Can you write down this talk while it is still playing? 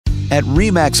At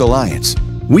REMAX Alliance,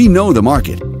 we know the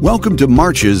market. Welcome to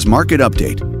March's Market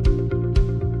Update.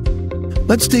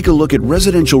 Let's take a look at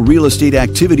residential real estate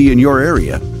activity in your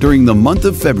area during the month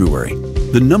of February.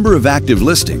 The number of active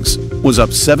listings was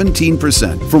up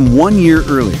 17% from 1 year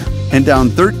earlier and down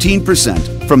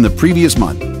 13% from the previous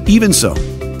month. Even so,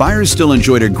 buyers still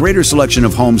enjoyed a greater selection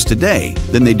of homes today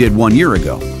than they did 1 year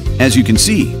ago. As you can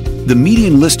see, the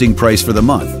median listing price for the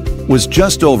month was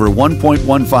just over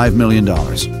 $1.15 million.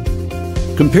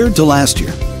 Compared to last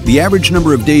year, the average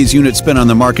number of days units spent on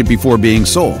the market before being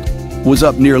sold was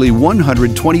up nearly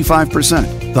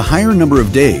 125%. The higher number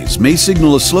of days may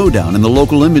signal a slowdown in the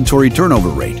local inventory turnover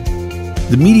rate.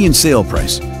 The median sale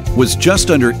price was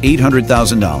just under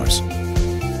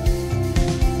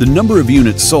 $800,000. The number of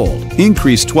units sold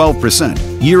increased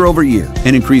 12% year over year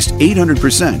and increased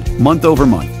 800% month over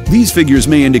month. These figures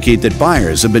may indicate that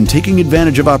buyers have been taking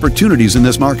advantage of opportunities in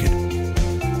this market.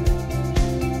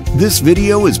 This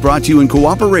video is brought to you in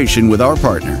cooperation with our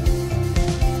partner.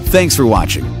 Thanks for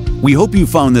watching. We hope you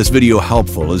found this video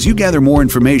helpful as you gather more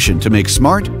information to make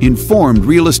smart, informed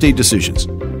real estate decisions.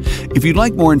 If you'd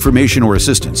like more information or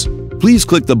assistance, please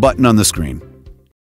click the button on the screen.